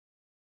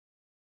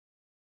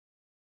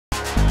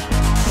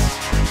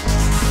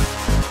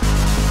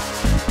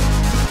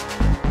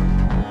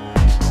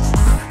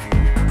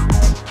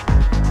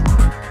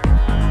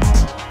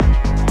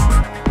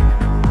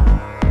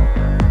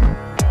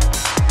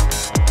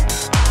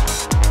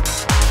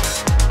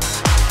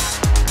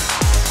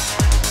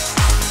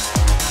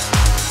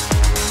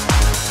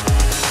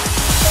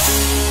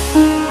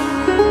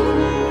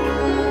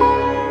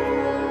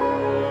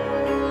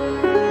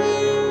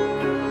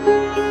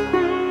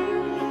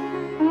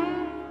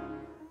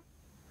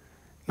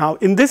Now,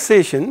 in this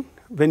session,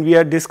 when we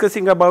are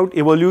discussing about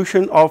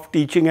evolution of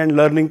teaching and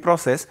learning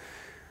process,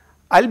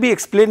 I will be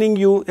explaining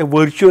you a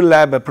virtual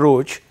lab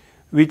approach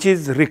which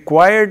is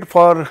required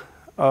for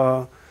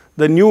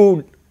the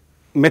new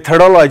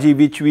methodology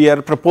which we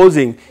are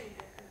proposing.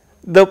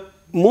 The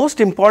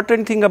most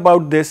important thing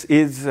about this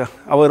is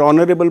our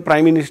Honorable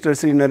Prime Minister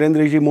Shri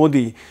Narendra Ji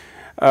Modi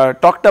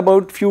talked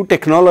about few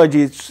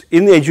technologies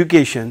in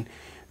education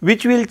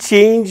which will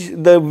change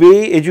the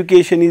way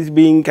education is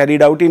being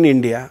carried out in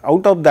India.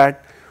 Out of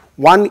that,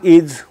 one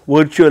is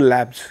virtual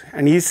labs,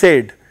 and he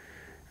said,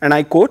 and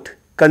I quote,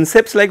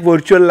 "Concepts like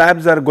virtual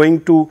labs are going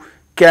to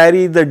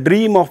carry the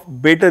dream of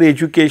better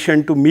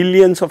education to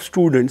millions of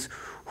students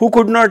who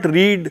could not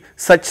read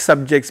such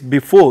subjects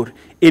before,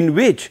 in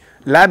which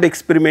lab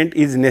experiment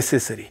is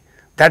necessary."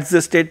 That is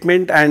the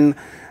statement, and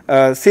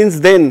since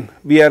then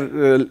we are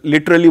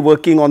literally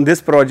working on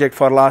this project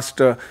for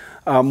last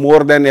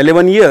more than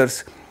 11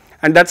 years,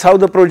 and that is how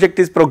the project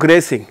is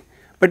progressing.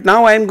 But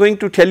now I am going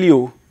to tell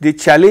you the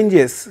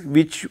challenges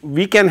which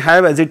we can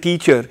have as a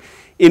teacher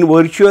in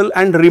virtual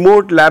and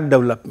remote lab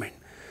development.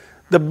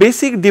 The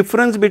basic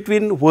difference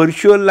between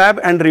virtual lab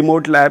and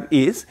remote lab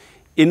is,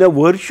 in a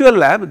virtual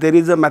lab there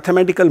is a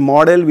mathematical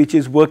model which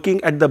is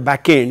working at the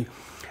back end,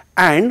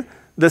 and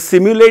the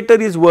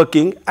simulator is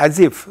working as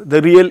if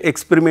the real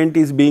experiment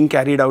is being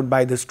carried out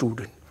by the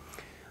student.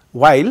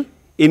 While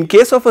in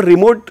case of a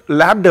remote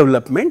lab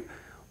development,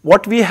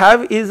 what we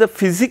have is a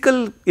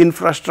physical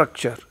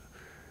infrastructure,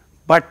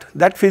 but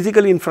that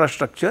physical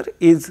infrastructure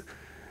is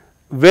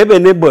web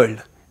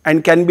enabled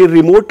and can be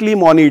remotely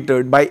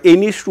monitored by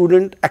any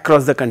student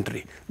across the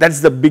country. That is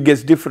the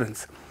biggest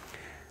difference.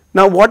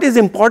 Now, what is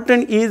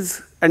important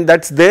is, and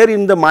that is there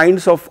in the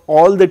minds of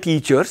all the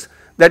teachers,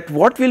 that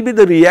what will be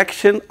the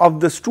reaction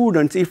of the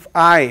students if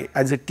I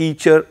as a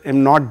teacher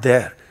am not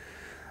there.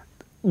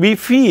 We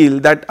feel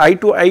that eye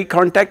to eye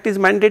contact is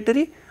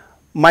mandatory,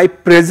 my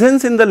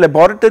presence in the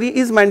laboratory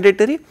is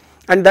mandatory,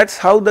 and that is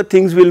how the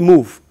things will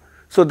move.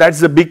 So, that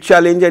is the big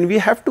challenge, and we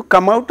have to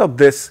come out of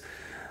this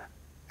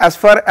as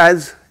far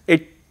as a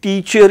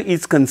teacher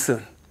is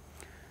concerned.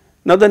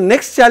 Now, the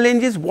next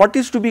challenge is what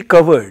is to be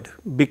covered,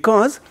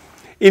 because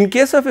in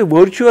case of a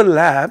virtual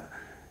lab,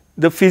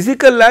 the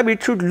physical lab,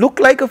 it should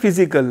look like a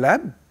physical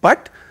lab,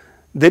 but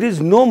there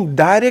is no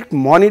direct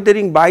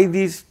monitoring by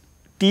these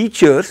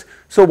teachers.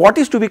 So, what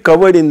is to be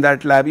covered in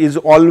that lab is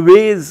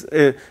always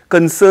a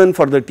concern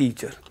for the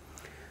teacher.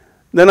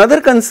 The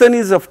another concern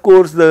is of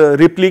course the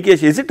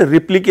replication. Is it a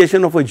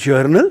replication of a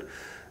journal?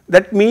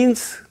 That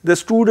means the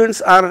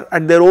students are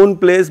at their own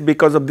place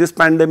because of this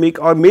pandemic,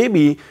 or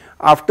maybe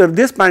after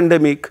this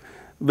pandemic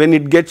when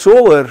it gets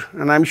over,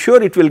 and I am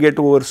sure it will get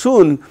over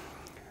soon.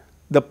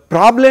 The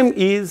problem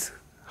is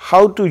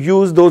how to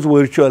use those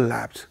virtual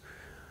labs.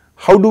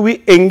 How do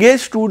we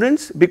engage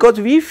students? Because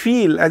we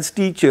feel as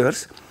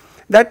teachers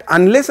that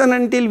unless and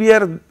until we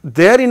are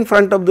there in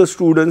front of the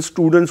students,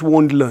 students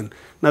will not learn.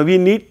 Now, we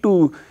need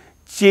to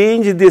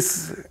change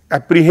this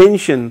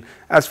apprehension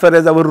as far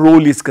as our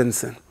role is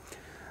concerned.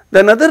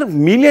 The another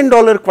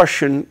 $1,000,000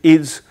 question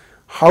is,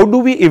 how do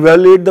we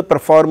evaluate the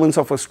performance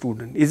of a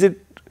student? Is it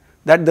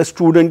that the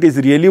student is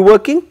really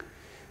working?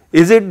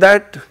 Is it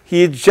that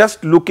he is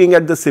just looking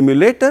at the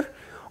simulator,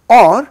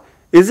 or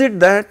is it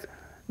that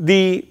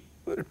the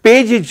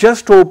page is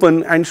just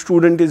open and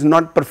student is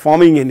not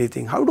performing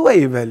anything? How do I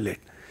evaluate?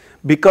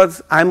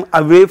 Because I am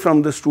away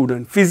from the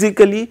student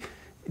physically,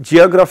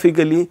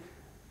 geographically,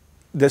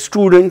 the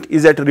student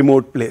is at a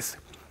remote place.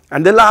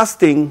 And the last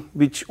thing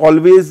which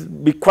always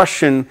be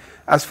questioned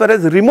as far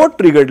as remote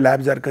triggered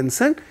labs are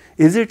concerned,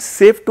 is it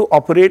safe to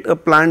operate a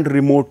plant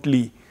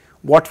remotely?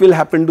 What will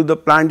happen to the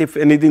plant if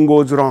anything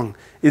goes wrong?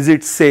 Is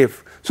it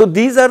safe? So,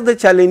 these are the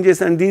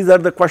challenges and these are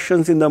the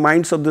questions in the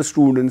minds of the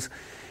students.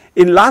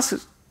 In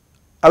last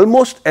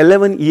almost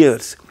 11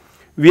 years,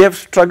 we have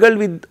struggled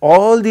with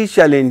all these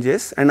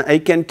challenges, and I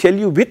can tell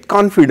you with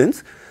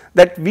confidence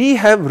that we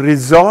have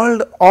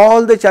resolved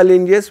all the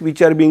challenges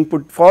which are being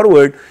put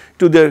forward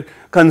to the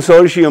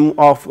consortium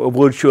of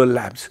virtual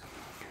labs.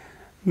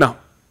 Now,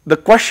 the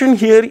question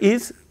here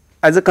is,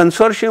 as a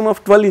consortium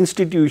of 12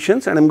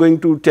 institutions, and I am going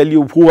to tell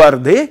you who are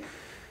they.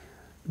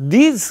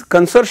 These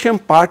consortium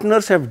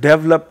partners have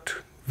developed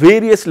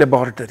various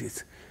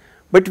laboratories,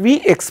 but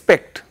we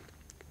expect,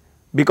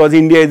 because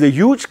India is a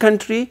huge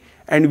country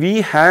and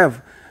we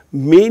have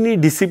many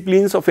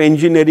disciplines of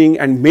engineering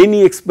and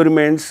many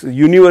experiments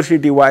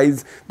university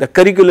wise, the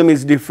curriculum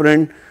is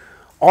different,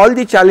 all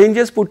the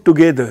challenges put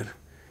together,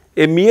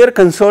 a mere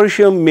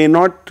consortium may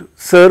not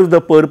serve the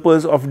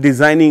purpose of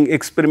designing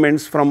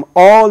experiments from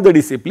all the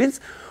disciplines.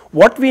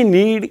 What we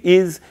need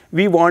is,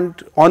 we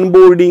want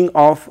onboarding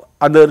of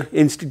other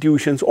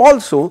institutions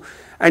also,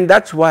 and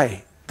that is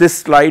why this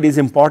slide is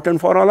important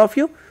for all of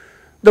you.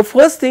 The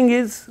first thing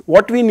is,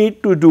 what we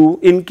need to do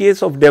in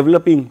case of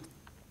developing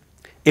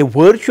a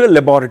virtual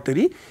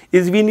laboratory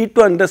is, we need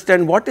to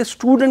understand what a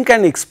student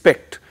can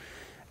expect,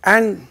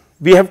 and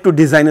we have to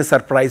design a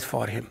surprise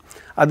for him.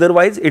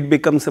 Otherwise, it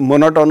becomes a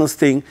monotonous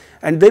thing,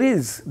 and there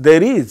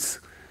is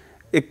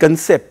a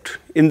concept,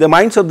 in the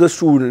minds of the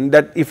student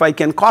that if I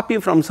can copy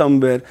from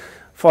somewhere,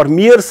 for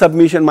mere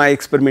submission my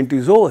experiment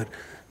is over.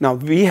 Now,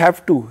 we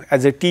have to,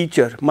 as a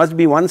teacher, must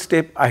be one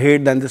step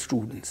ahead than the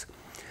students.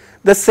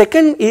 The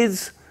second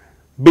is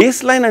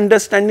baseline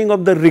understanding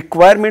of the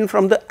requirement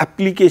from the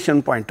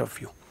application point of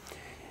view.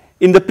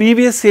 In the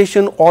previous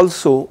session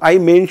also, I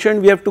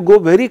mentioned we have to go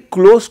very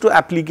close to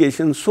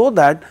application so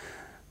that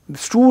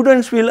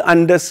students will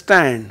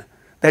understand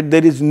that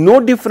there is no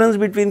difference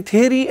between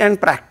theory and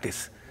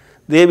practice.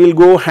 They will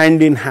go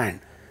hand in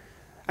hand,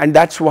 and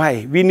that is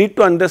why we need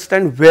to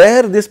understand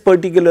where this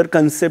particular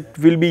concept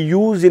will be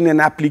used in an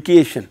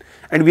application,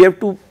 and we have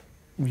to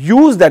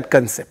use that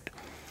concept.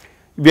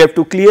 We have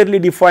to clearly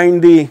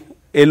define the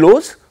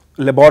LOs,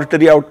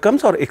 laboratory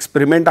outcomes or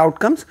experiment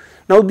outcomes.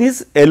 Now,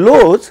 these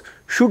LOs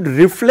should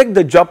reflect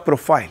the job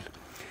profile.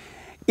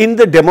 In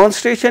the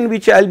demonstration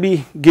which I will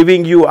be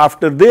giving you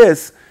after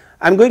this,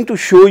 I am going to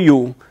show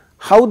you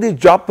how the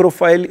job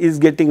profile is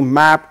getting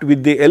mapped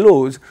with the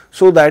LOs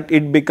so that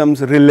it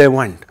becomes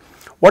relevant.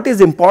 What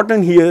is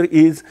important here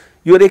is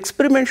your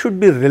experiment should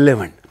be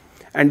relevant,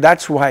 and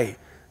that is why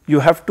you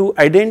have to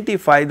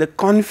identify the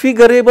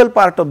configurable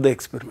part of the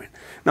experiment.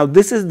 Now,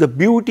 this is the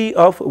beauty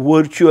of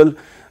virtual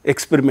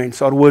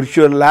experiments or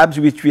virtual labs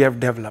which we have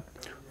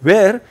developed,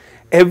 where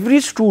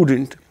every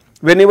student,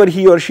 whenever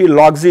he or she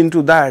logs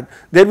into that,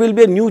 there will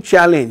be a new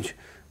challenge.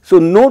 So,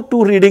 no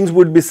two readings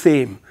would be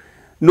same,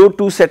 no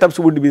two setups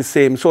would be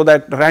same, so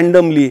that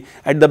randomly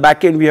at the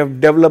back end we have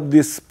developed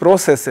these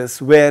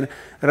processes where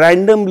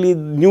randomly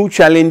new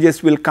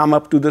challenges will come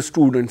up to the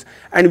students,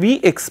 and we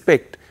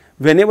expect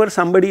whenever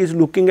somebody is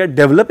looking at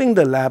developing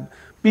the lab,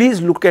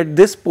 please look at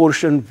this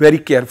portion very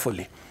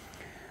carefully.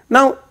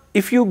 Now,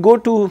 if you go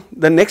to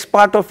the next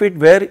part of it,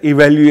 where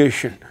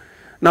evaluation.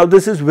 Now,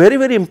 this is very,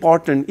 very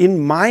important. In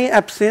my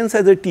absence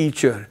as a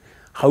teacher,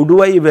 how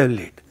do I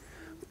evaluate?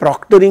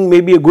 Proctoring may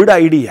be a good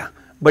idea,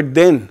 but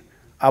then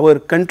our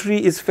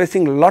country is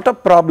facing a lot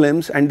of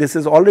problems, and this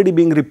is already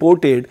being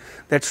reported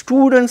that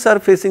students are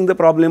facing the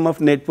problem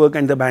of network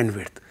and the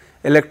bandwidth,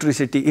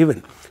 electricity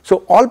even.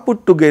 So, all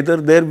put together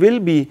there will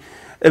be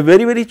a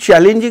very, very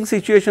challenging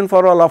situation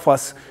for all of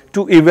us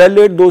to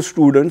evaluate those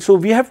students. So,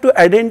 we have to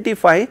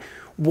identify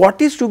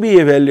what is to be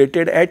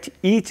evaluated at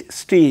each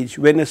stage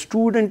when a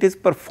student is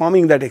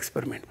performing that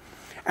experiment,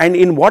 and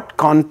in what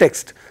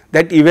context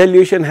that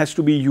evaluation has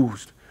to be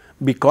used,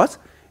 because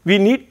we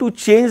need to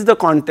change the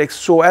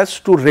context so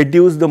as to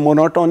reduce the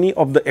monotony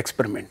of the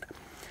experiment.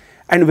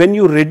 And when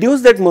you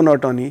reduce that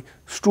monotony,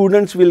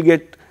 students will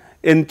get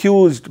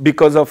enthused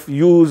because of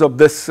use of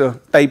this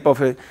type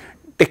of a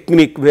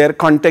technique where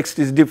context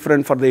is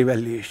different for the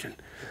evaluation.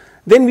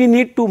 Then we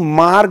need to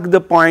mark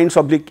the points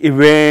of the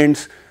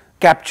events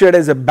captured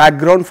as a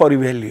background for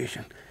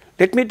evaluation.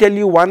 Let me tell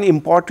you one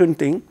important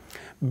thing,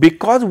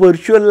 because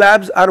virtual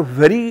labs are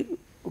very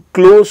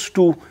close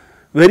to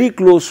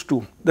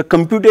the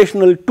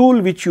computational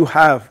tool which you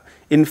have.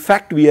 In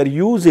fact, we are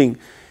using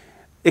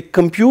a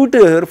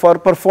computer for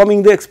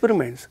performing the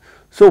experiments.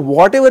 So,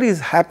 whatever is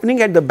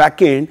happening at the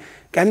back end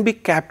can be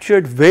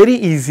captured very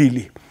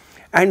easily,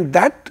 and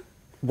that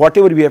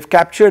whatever we have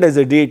captured as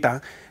a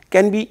data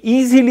can be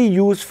easily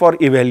used for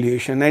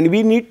evaluation, and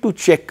we need to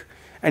check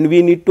and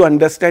we need to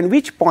understand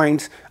which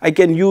points I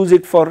can use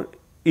it for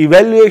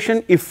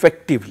evaluation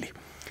effectively.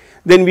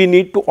 Then we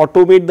need to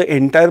automate the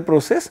entire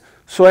process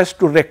so as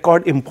to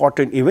record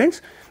important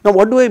events. Now,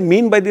 what do I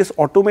mean by this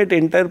automate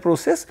entire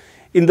process?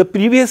 In the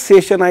previous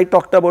session, I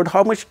talked about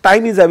how much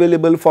time is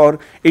available for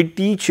a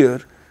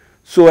teacher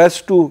so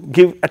as to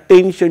give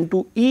attention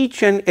to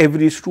each and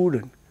every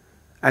student,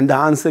 and the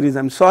answer is, I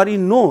am sorry,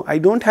 no, I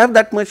do not have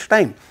that much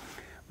time,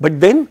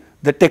 but then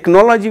the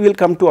technology will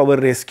come to our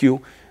rescue.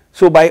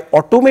 So, by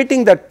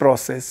automating that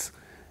process,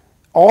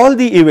 all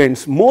the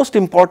events, most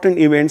important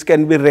events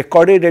can be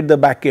recorded at the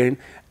back end,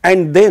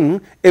 and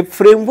then a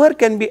framework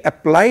can be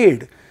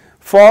applied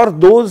for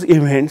those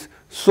events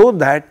so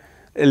that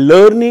a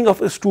learning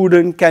of a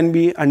student can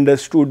be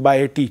understood by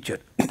a teacher.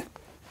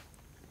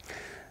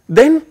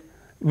 Then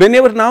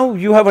whenever now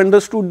you have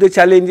understood the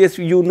challenges,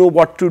 you know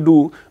what to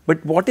do,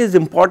 but what is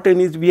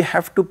important is we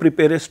have to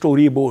prepare a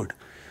storyboard.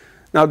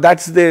 Now, that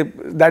is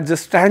the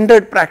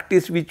standard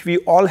practice which we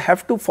all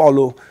have to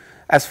follow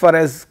as far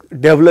as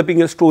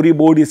developing a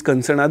storyboard is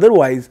concerned.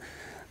 Otherwise,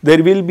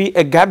 there will be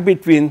a gap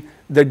between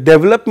the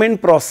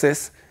development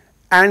process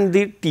and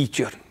the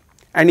teacher,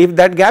 and if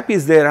that gap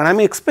is there, and I am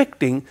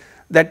expecting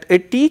that a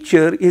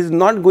teacher is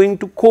not going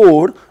to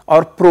code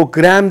or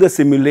program the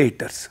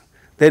simulators.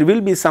 There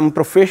will be some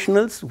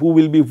professionals who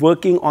will be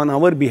working on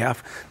our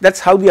behalf. That is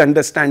how the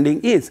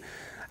understanding is,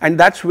 and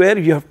that is where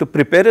you have to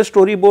prepare a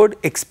storyboard,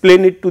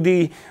 explain it to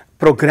the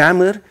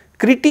programmer,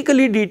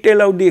 critically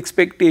detail out the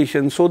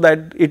expectations so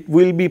that it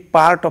will be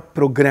part of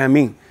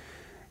programming.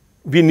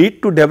 We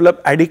need to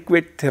develop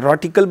adequate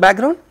theoretical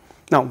background.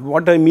 Now,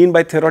 what I mean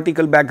by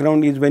theoretical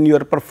background is when you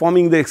are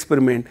performing the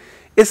experiment,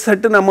 a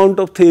certain amount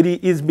of theory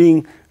is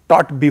being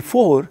taught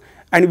before,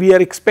 and we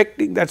are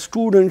expecting that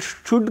students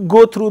should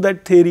go through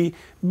that theory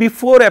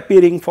before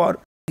appearing for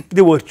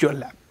the virtual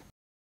lab.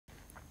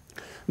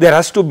 there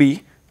has to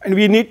be, and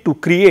we need to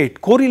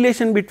create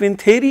correlation between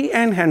theory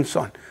and hands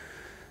on.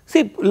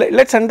 See,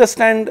 let us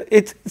understand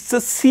it is a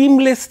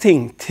seamless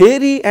thing.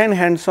 Theory and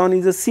hands on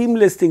is a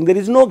seamless thing. There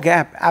is no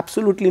gap,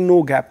 absolutely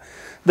no gap.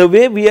 The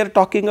way we are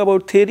talking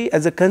about theory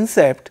as a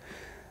concept,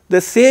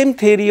 the same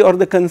theory or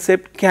the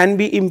concept can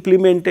be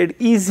implemented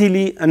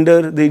easily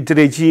under the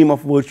regime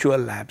of virtual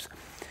labs.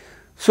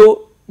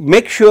 So,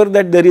 make sure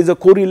that there is a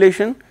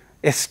correlation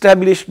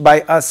established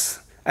by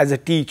us as a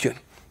teacher.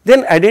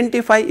 Then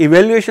identify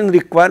evaluation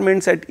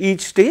requirements at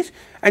each stage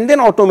and then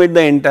automate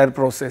the entire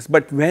process.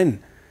 But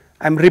when?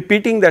 I am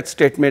repeating that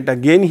statement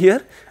again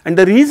here, and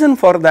the reason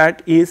for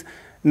that is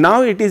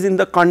now it is in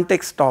the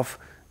context of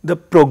the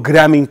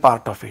programming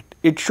part of it.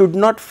 It should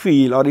not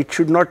feel or it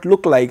should not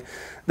look like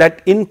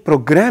that in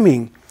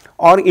programming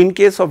or in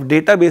case of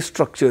database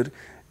structure,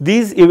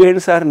 these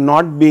events are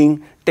not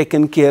being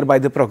taken care by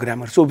the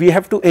programmer. So, we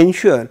have to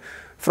ensure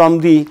from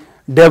the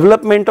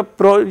development of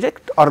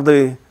project or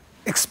the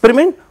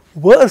experiment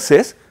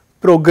versus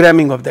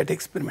programming of that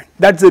experiment.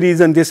 That is the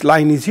reason this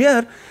line is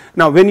here.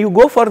 Now, when you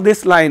go for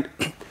this line,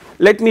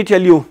 let me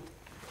tell you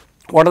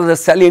what are the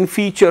salient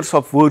features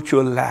of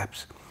virtual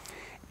labs.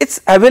 It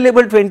is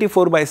available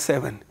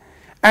 24/7,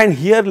 and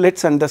here let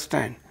us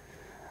understand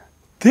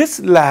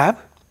this lab,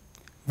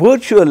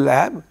 virtual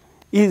lab,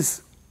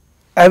 is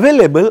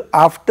available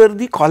after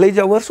the college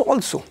hours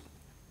also.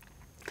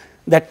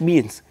 That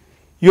means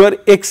you are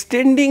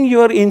extending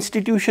your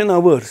institution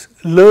hours,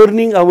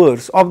 learning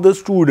hours of the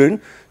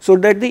student, so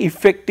that the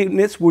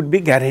effectiveness would be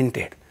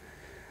guaranteed.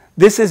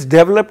 This is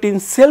developed in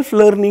self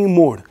learning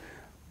mode,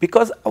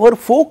 because our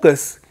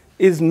focus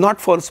is not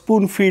for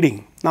spoon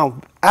feeding.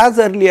 Now, as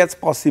early as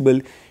possible,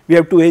 we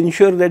have to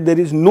ensure that there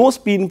is no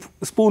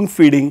spoon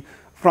feeding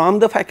from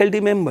the faculty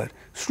member.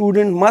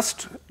 Student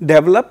must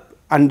develop,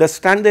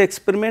 understand the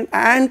experiment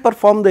and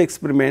perform the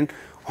experiment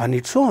on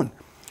its own.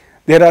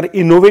 There are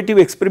innovative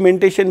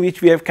experimentation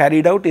which we have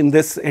carried out in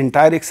this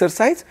entire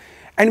exercise,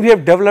 and we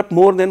have developed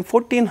more than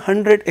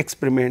 1400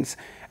 experiments,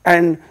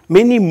 and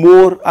many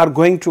more are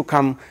going to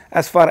come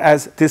as far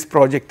as this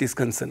project is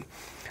concerned.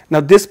 Now,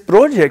 this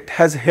project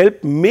has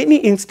helped many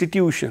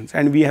institutions,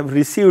 and we have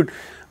received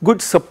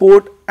good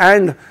support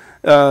and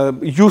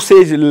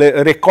usage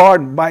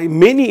record by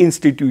many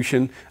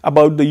institutions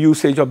about the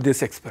usage of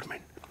this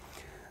experiment.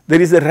 There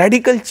is a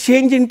radical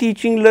change in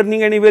teaching,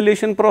 learning and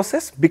evaluation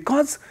process,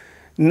 because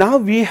now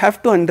we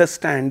have to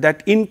understand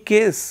that in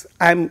case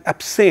I am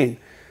absent,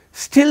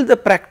 still the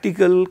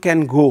practical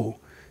can go,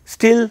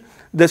 still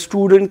the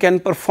student can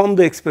perform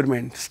the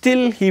experiment,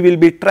 still he will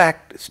be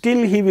tracked,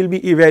 still he will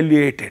be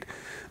evaluated.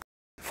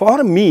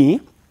 For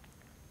me,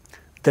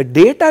 the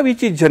data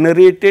which is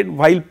generated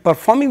while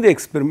performing the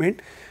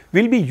experiment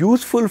will be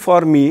useful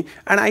for me,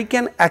 and I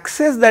can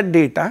access that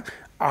data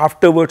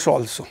afterwards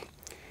also.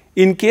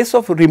 In case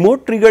of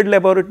remote triggered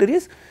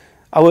laboratories,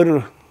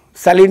 our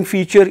salient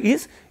feature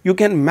is you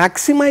can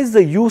maximize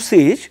the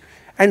usage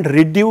and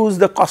reduce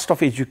the cost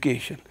of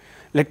education.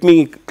 Let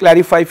me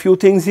clarify few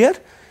things here.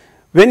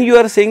 When you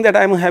are saying that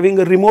I am having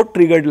a remote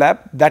triggered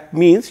lab, that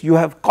means you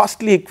have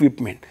costly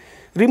equipment.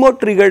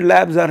 Remote triggered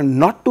labs are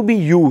not to be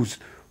used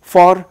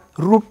for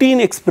routine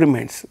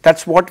experiments, that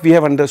is what we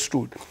have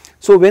understood.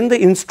 So, when the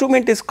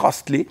instrument is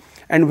costly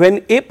and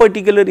when a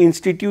particular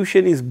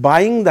institution is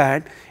buying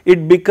that,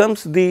 it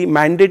becomes the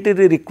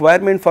mandatory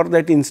requirement for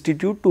that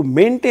institute to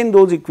maintain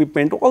those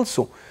equipment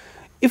also.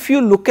 If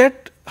you look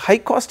at high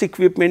cost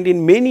equipment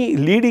in many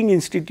leading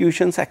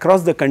institutions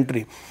across the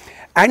country,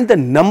 and the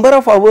number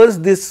of hours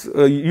this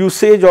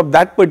usage of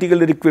that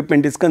particular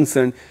equipment is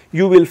concerned,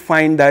 you will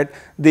find that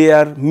they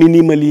are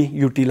minimally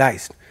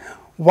utilized.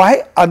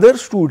 Why other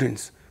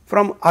students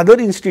from other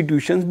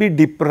institutions be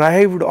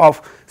deprived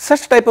of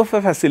such type of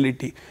a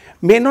facility?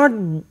 May not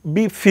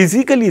be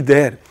physically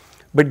there,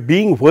 but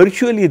being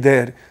virtually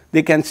there,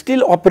 they can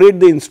still operate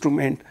the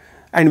instrument,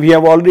 and we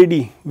have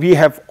already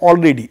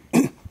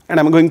and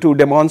I am going to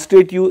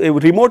demonstrate you a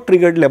remote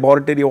triggered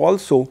laboratory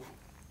also.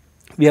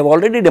 We have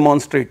already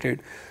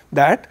demonstrated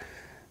that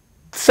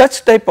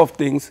such type of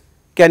things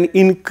can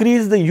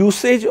increase the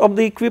usage of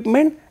the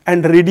equipment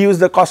and reduce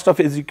the cost of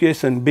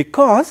education,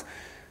 because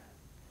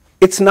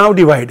it is now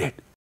divided.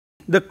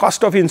 The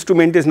cost of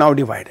instrument is now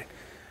divided,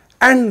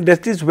 and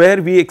that is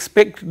where we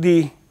expect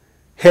the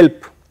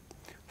help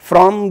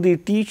from the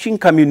teaching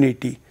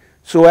community,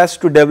 so as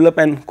to develop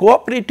an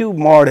cooperative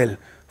model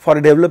for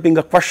developing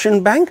a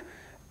question bank,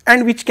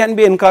 and which can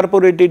be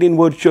incorporated in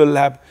virtual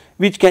lab,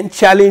 which can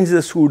challenge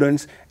the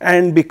students,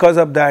 and because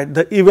of that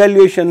the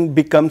evaluation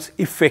becomes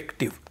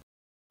effective.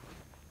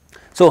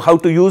 So, how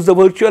to use the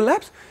virtual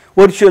labs?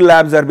 Virtual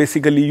labs are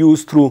basically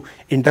used through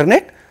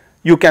internet.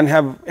 You can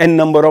have n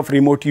number of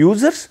remote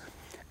users,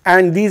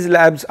 and these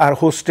labs are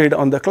hosted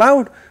on the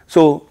cloud.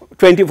 So,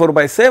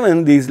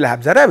 24/7 these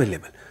labs are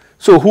available.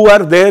 So, who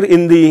are there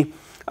in the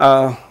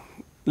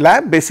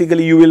lab?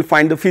 Basically you will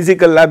find the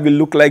physical lab will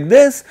look like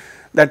this,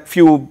 that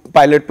few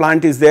pilot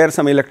plant is there,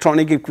 some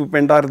electronic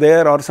equipment are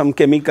there, or some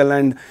chemical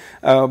and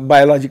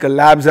biological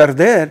labs are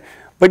there.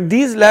 but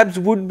these labs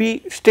would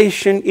be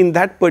stationed in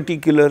that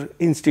particular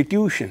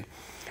institution.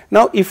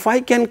 Now, if I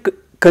can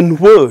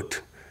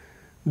convert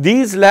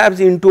these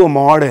labs into a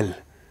model,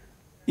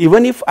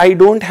 even if I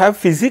do not have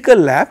physical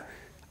lab,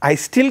 I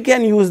still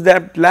can use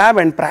that lab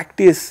and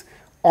practice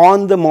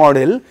on the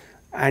model,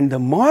 and the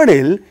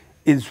model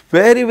is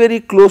very, very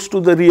close to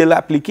the real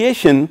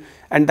application,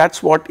 and that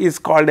is what is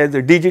called as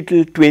a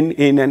digital twin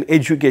in an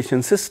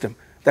education system.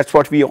 That is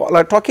what we all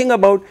are talking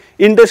about.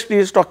 Industry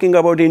is talking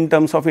about in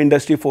terms of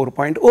industry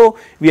 4.0,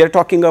 we are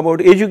talking about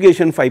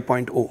education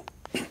 5.0.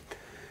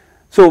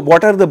 So,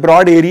 what are the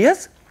broad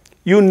areas?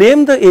 You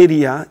name the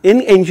area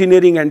in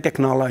engineering and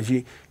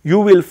technology, you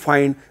will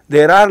find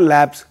there are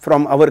labs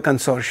from our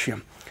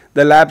consortium.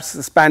 The labs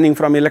spanning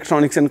from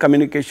electronics and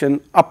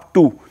communication up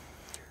to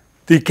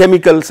the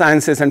chemical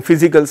sciences and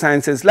physical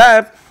sciences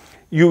lab,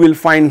 you will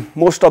find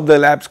most of the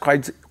labs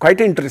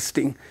quite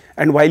interesting.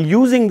 And while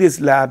using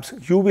these labs,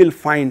 you will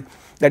find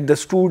that the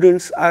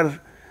students are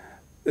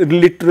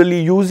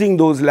literally using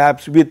those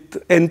labs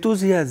with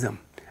enthusiasm,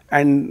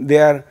 and they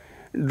are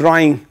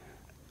drawing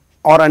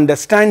or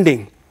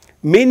understanding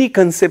many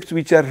concepts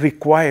which are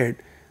required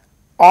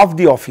of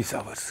the office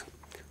hours.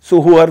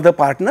 So, who are the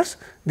partners?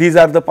 These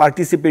are the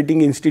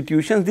participating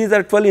institutions. These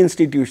are 12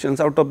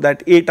 institutions, out of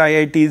that 8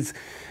 IITs,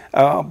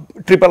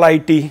 triple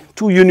IT,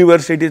 2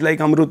 universities like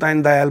Amruta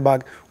and Dayal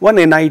Bagh, 1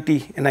 NIT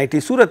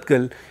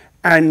Surathkal,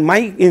 and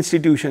my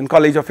institution,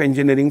 College of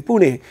Engineering,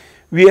 Pune.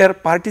 We are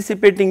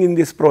participating in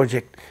this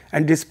project,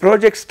 and this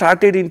project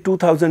started in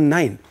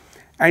 2009,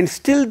 and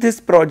still this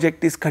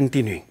project is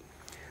continuing.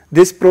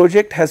 This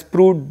project has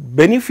proved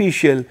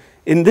beneficial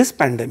in this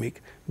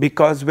pandemic,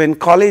 because when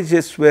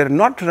colleges were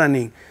not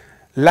running,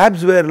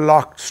 labs were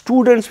locked,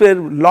 students were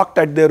locked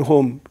at their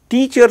home,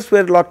 teachers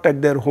were locked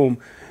at their home.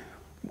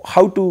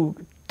 How to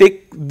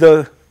take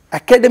the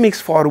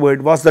academics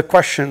forward was the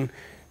question.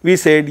 We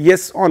said,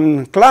 yes,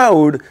 on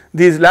cloud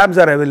these labs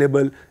are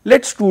available,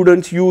 let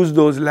students use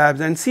those labs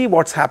and see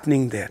what is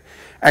happening there.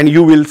 And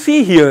you will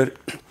see here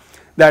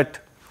that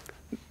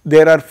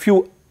there are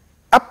few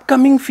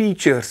upcoming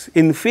features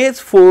in phase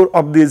 4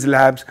 of these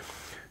labs.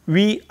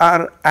 We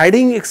are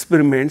adding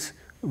experiments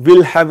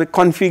will have a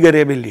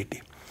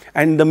configurability,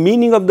 and the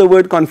meaning of the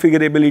word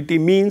configurability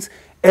means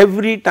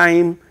every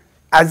time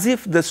as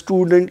if the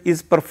student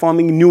is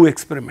performing new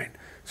experiment.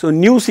 So,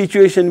 new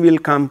situation will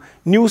come,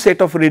 new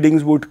set of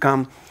readings would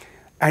come,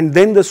 and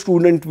then the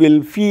student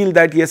will feel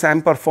that yes, I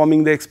am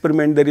performing the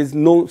experiment, there is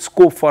no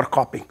scope for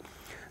copying.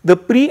 The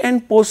pre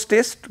and post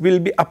test will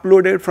be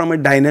uploaded from a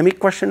dynamic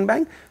question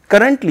bank.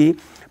 Currently,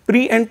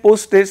 pre and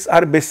post tests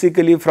are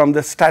basically from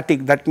the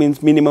static, that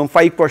means minimum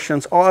 5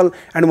 questions all,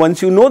 and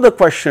once you know the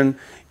question,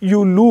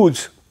 you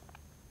lose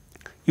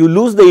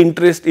the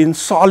interest in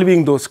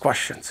solving those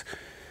questions.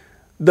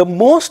 The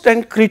most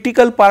and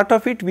critical part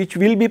of it, which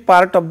will be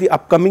part of the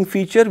upcoming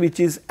feature,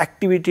 which is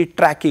activity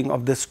tracking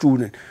of the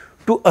student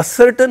to a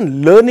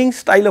certain learning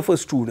style of a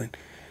student.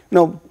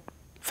 Now,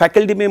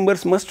 faculty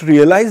members must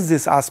realize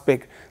this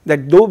aspect,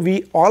 that though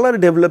we all are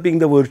developing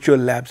the virtual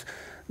labs,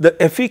 the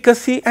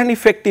efficacy and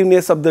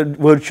effectiveness of the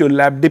virtual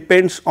lab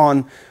depends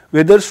on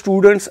whether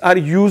students are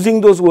using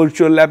those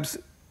virtual labs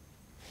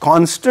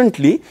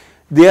constantly,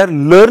 they are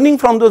learning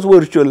from those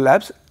virtual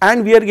labs,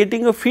 and we are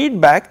getting a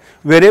feedback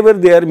wherever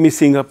they are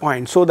missing a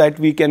point, so that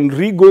we can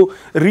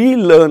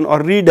relearn or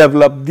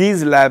redevelop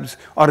these labs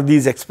or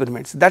these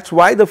experiments. That is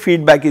why the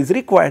feedback is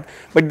required,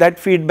 but that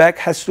feedback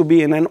has to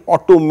be in an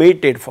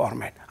automated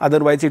format,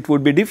 otherwise it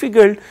would be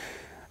difficult,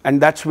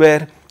 and that is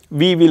where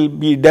we will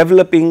be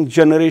developing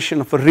generation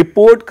of a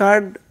report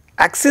card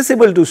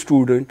accessible to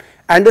student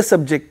and a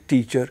subject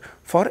teacher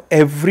for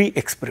every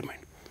experiment.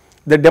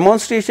 The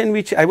demonstration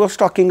which I was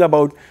talking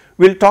about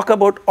will talk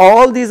about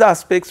all these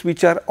aspects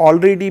which are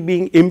already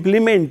being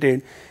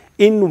implemented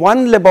in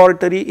one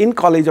laboratory in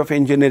College of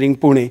Engineering,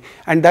 Pune,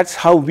 and that is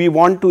how we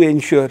want to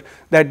ensure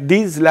that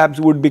these labs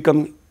would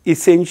become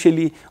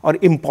essentially or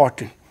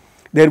important.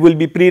 There will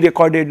be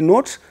pre-recorded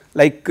notes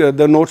like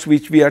the notes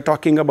which we are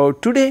talking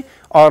about today,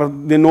 or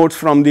the notes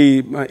from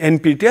the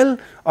NPTEL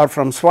or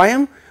from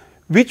SWAYAM,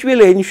 which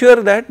will ensure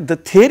that the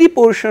theory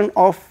portion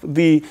of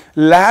the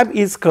lab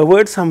is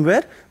covered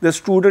somewhere. The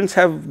students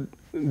have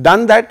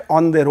done that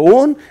on their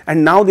own,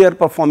 and now they are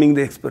performing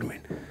the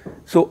experiment.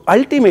 So,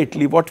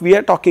 ultimately what we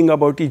are talking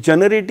about is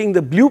generating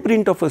the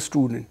blueprint of a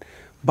student,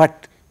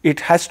 but it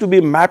has to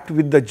be mapped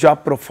with the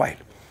job profile.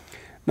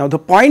 Now, the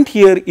point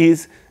here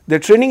is the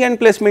training and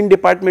placement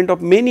department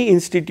of many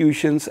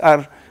institutions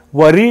are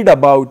worried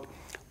about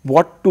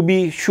what to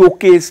be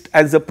showcased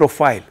as a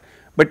profile.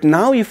 But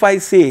now if I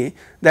say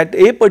that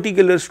a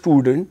particular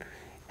student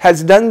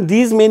has done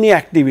these many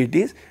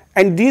activities,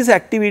 and these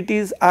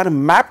activities are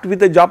mapped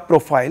with a job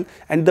profile,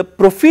 and the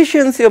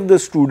proficiency of the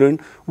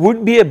student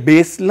would be a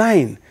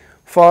baseline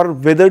for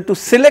whether to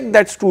select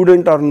that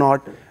student or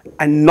not,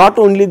 and not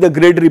only the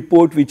grade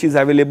report which is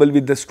available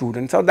with the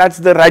student. So, that is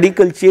the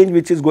radical change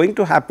which is going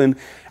to happen,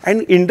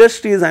 and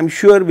industries I am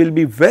sure will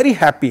be very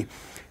happy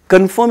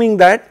confirming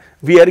that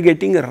we are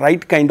getting a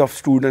right kind of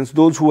students,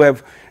 those who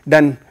have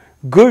done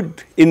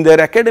good in their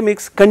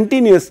academics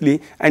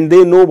continuously and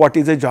they know what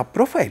is a job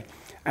profile.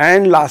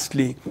 And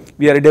lastly,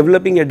 we are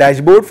developing a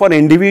dashboard for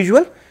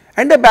individual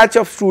and a batch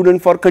of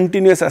students for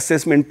continuous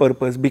assessment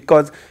purpose,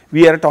 because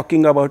we are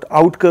talking about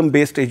outcome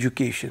based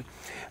education.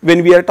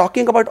 When we are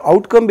talking about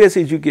outcome based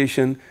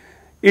education,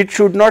 it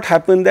should not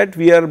happen that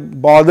we are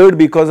bothered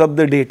because of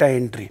the data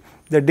entry.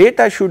 The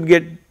data should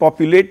get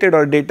populated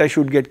or data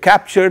should get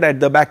captured at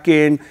the back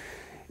end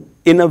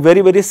in a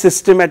very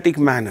systematic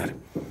manner,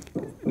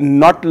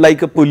 not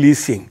like a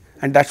policing,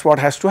 and that is what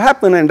has to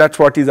happen, and that is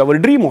what is our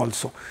dream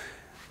also.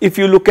 If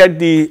you look at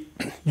the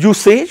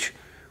usage,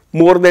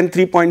 more than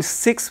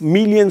 3.6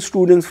 million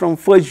students from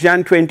 1st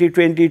Jan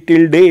 2020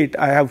 till date,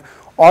 I have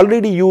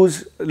already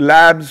used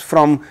labs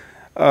from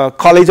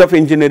College of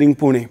Engineering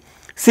Pune.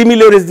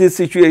 Similar is the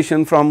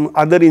situation from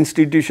other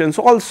institutions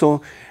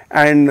also,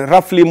 and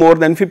roughly more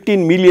than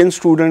 15 million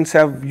students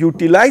have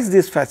utilized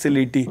this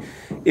facility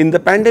in the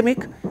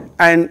pandemic,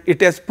 and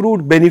it has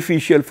proved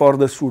beneficial for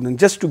the students.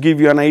 Just to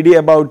give you an idea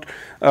about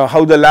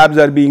how the labs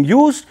are being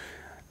used.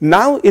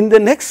 Now in the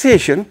next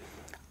session,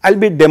 I will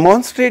be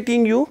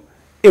demonstrating you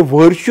a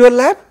virtual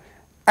lab,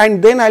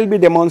 and then I will be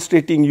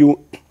demonstrating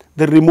you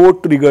the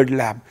remote triggered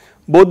lab,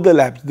 both the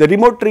labs. The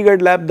remote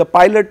triggered lab, the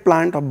pilot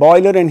plant of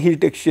boiler and heat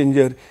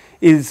exchanger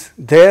is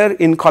there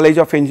in College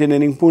of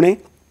Engineering Pune,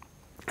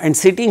 and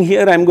sitting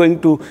here I am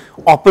going to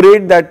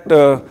operate that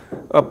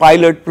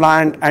pilot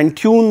plant and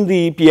tune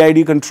the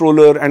PID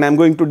controller, and I am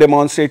going to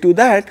demonstrate you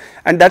that,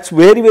 and that is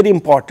very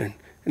important.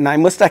 And I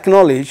must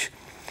acknowledge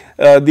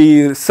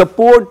the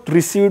support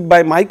received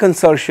by my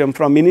consortium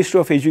from Ministry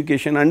of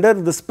Education under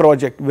this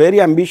project, very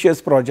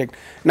ambitious project,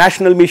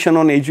 National Mission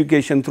on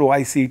Education through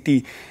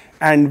ICT,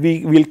 and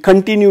we will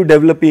continue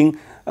developing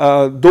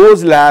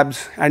those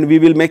labs, and we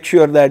will make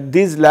sure that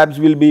these labs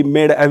will be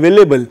made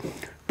available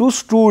to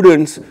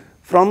students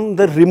from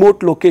the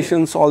remote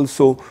locations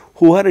also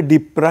who are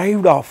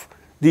deprived of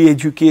the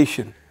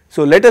education.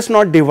 So let us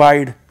not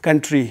divide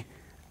country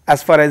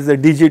as far as the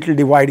digital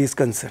divide is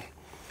concerned.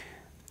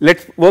 Let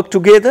us work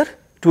together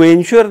to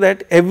ensure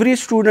that every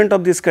student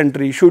of this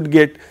country should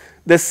get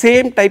the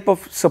same type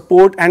of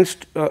support and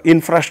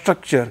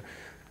infrastructure,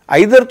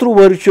 either through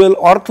virtual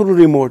or through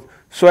remote,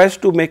 so as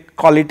to make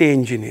quality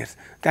engineers.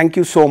 Thank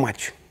you so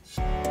much.